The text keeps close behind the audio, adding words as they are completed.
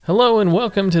Hello and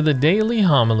welcome to the Daily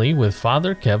Homily with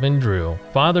Father Kevin Drew.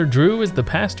 Father Drew is the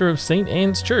pastor of St.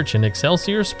 Anne's Church in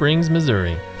Excelsior Springs,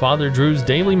 Missouri. Father Drew's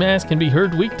daily mass can be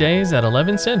heard weekdays at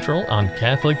 11 Central on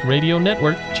Catholic Radio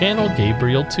Network, channel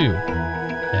Gabriel 2.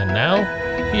 And now,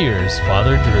 here's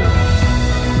Father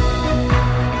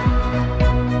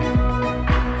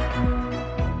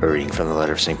Drew. A reading from the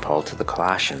letter of St. Paul to the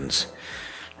Colossians.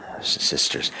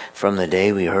 Sisters, from the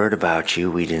day we heard about you,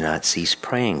 we do not cease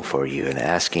praying for you and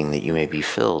asking that you may be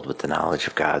filled with the knowledge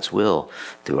of God's will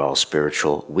through all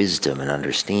spiritual wisdom and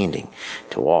understanding,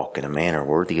 to walk in a manner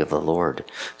worthy of the Lord,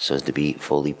 so as to be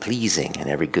fully pleasing in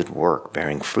every good work,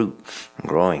 bearing fruit and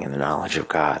growing in the knowledge of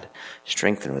God,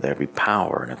 strengthened with every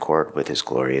power in accord with his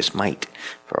glorious might,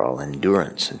 for all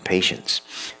endurance and patience,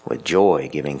 with joy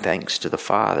giving thanks to the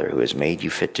Father who has made you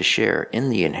fit to share in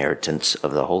the inheritance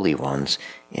of the holy ones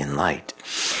in light.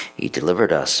 He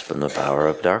delivered us from the power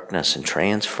of darkness and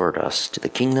transferred us to the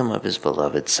kingdom of his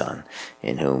beloved Son,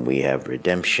 in whom we have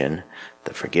redemption,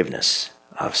 the forgiveness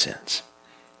of sins.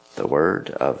 The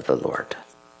word of the Lord.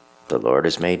 The Lord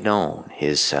has made known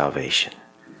his salvation.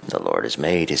 The Lord has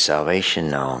made his salvation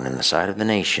known in the sight of the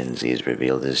nations. He has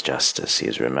revealed his justice. He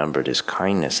has remembered his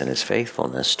kindness and his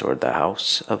faithfulness toward the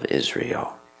house of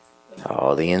Israel.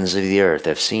 All the ends of the earth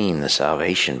have seen the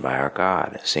salvation by our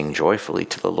God. Sing joyfully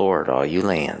to the Lord, all you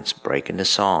lands. Break into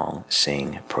song,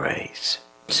 sing praise.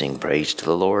 Sing praise to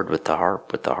the Lord with the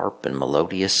harp and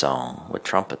melodious song, with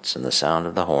trumpets and the sound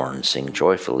of the horn. Sing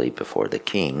joyfully before the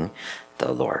King,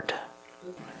 the Lord.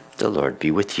 The Lord be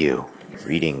with you.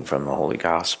 Reading from the Holy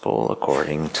Gospel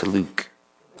according to Luke.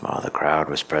 While the crowd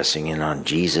was pressing in on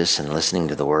Jesus and listening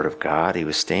to the word of God, he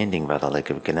was standing by the lake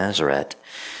of Gennesaret.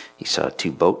 He saw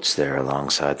two boats there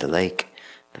alongside the lake.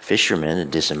 The fishermen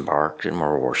had disembarked and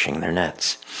were washing their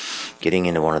nets. Getting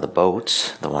into one of the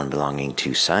boats, the one belonging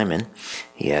to Simon,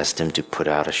 he asked him to put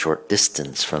out a short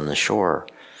distance from the shore.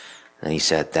 Then he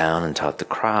sat down and taught the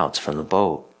crowds from the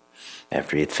boat.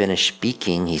 After he had finished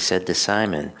speaking, he said to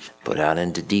Simon, "Put out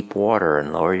into deep water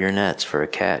and lower your nets for a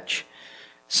catch."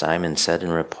 Simon said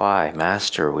in reply,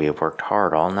 "Master, we have worked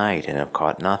hard all night and have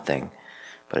caught nothing,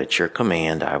 but at your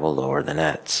command I will lower the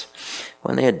nets."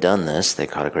 When they had done this, they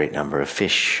caught a great number of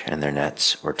fish, and their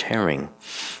nets were tearing.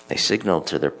 They signaled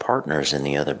to their partners in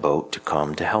the other boat to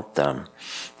come to help them.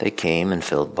 They came and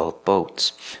filled both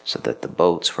boats, so that the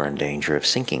boats were in danger of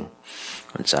sinking.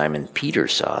 When Simon Peter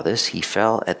saw this, he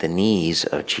fell at the knees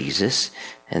of Jesus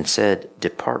and said,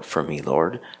 "Depart from me,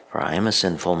 Lord, for I am a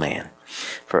sinful man."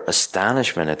 For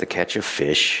astonishment at the catch of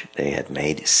fish they had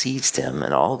made seized him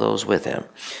and all those with him,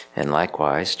 and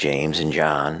likewise James and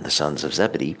John, the sons of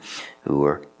Zebedee, who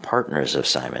were partners of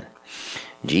Simon.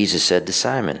 Jesus said to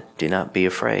Simon, "Do not be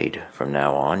afraid. From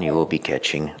now on you will be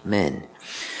catching men."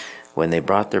 When they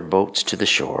brought their boats to the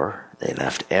shore, they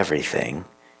left everything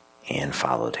and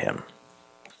followed him.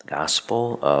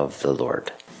 Gospel of the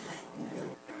Lord.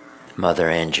 Mother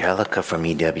Angelica from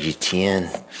EWTN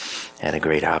had a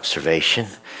great observation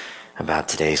about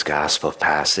today's gospel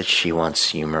passage. She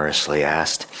once humorously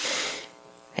asked,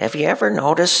 "Have you ever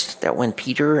noticed that when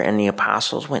Peter and the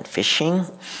apostles went fishing,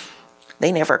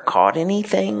 they never caught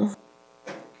anything?"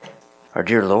 Our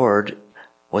dear Lord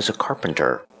was a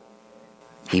carpenter.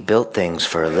 He built things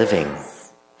for a living.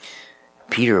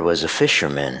 Peter was a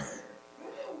fisherman.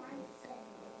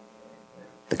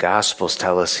 The Gospels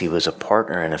tell us he was a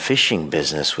partner in a fishing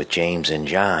business with James and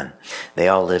John. They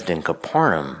all lived in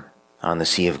Capernaum on the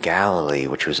Sea of Galilee,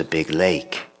 which was a big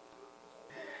lake.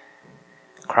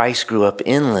 Christ grew up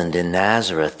inland in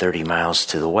Nazareth, 30 miles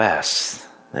to the west.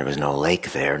 There was no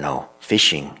lake there, no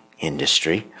fishing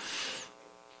industry.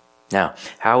 Now,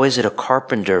 how is it a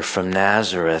carpenter from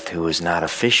Nazareth who is not a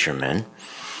fisherman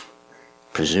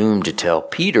presumed to tell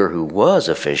Peter, who was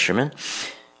a fisherman,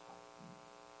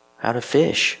 how to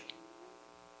fish?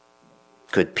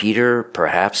 Could Peter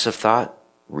perhaps have thought,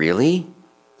 "Really?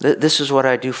 This is what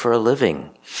I do for a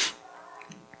living.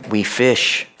 We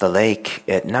fish the lake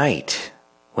at night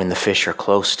when the fish are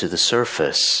close to the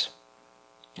surface,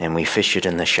 and we fish it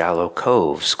in the shallow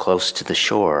coves close to the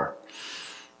shore.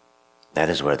 That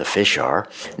is where the fish are.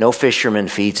 No fisherman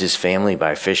feeds his family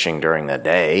by fishing during the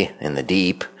day in the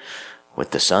deep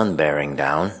with the sun bearing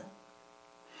down."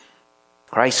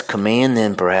 Christ's command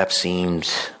then perhaps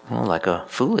seemed like a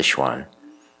foolish one.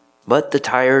 But the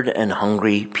tired and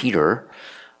hungry Peter,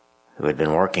 who had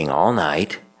been working all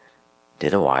night,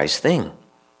 did a wise thing.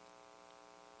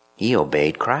 He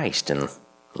obeyed Christ and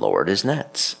lowered his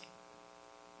nets.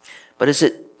 But is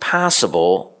it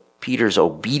possible Peter's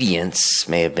obedience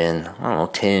may have been,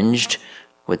 tinged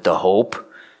with the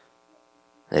hope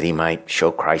that he might show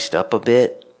Christ up a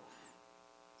bit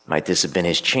Might this have been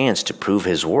his chance to prove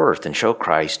his worth and show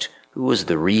Christ who was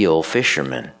the real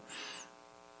fisherman?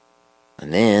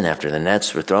 And then, after the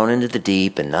nets were thrown into the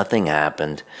deep and nothing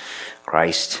happened,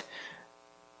 Christ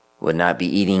would not be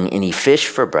eating any fish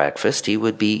for breakfast, he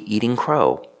would be eating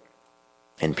crow.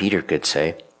 And Peter could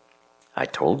say, "I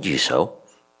told you so."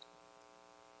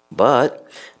 But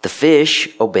the fish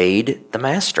obeyed the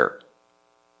master.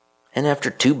 And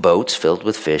after 2 boats filled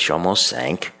with fish almost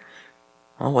sank,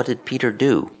 well, what did Peter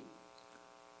do?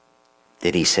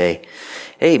 Did he say,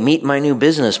 "Hey, meet my new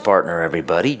business partner,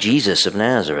 everybody, Jesus of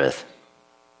Nazareth.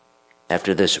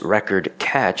 After this record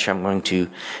catch, I'm going to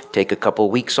take a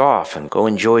couple weeks off and go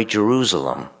enjoy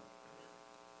Jerusalem"?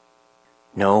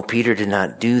 No, Peter did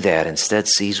not do that. Instead,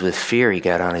 seized with fear, he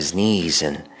got on his knees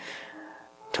and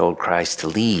told Christ to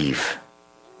leave.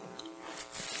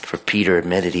 For Peter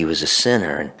admitted he was a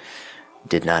sinner and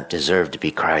did not deserve to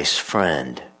be Christ's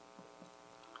friend.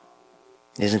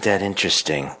 Isn't that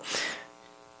interesting?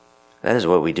 That is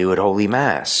what we do at Holy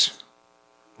Mass.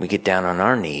 We get down on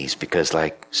our knees because,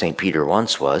 like St. Peter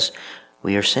once was,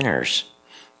 we are sinners.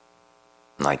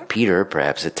 Like Peter,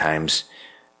 perhaps at times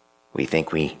we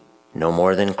think we know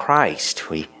more than Christ.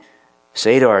 We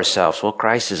say to ourselves, well,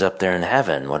 Christ is up there in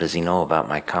heaven. What does he know about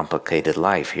my complicated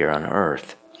life here on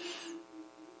earth?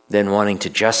 Then, wanting to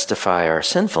justify our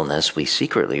sinfulness, we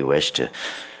secretly wish to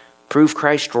prove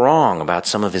Christ wrong about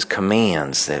some of his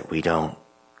commands that we don't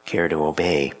care to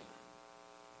obey.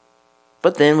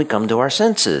 But then we come to our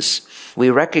senses. We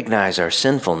recognize our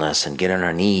sinfulness and get on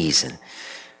our knees and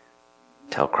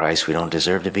tell Christ we don't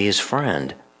deserve to be his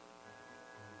friend.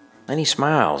 Then he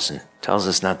smiles and tells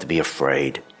us not to be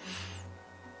afraid.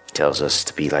 He tells us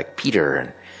to be like Peter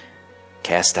and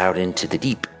cast out into the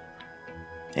deep.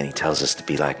 And he tells us to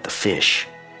be like the fish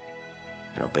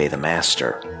and obey the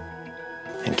master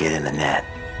and get in the net.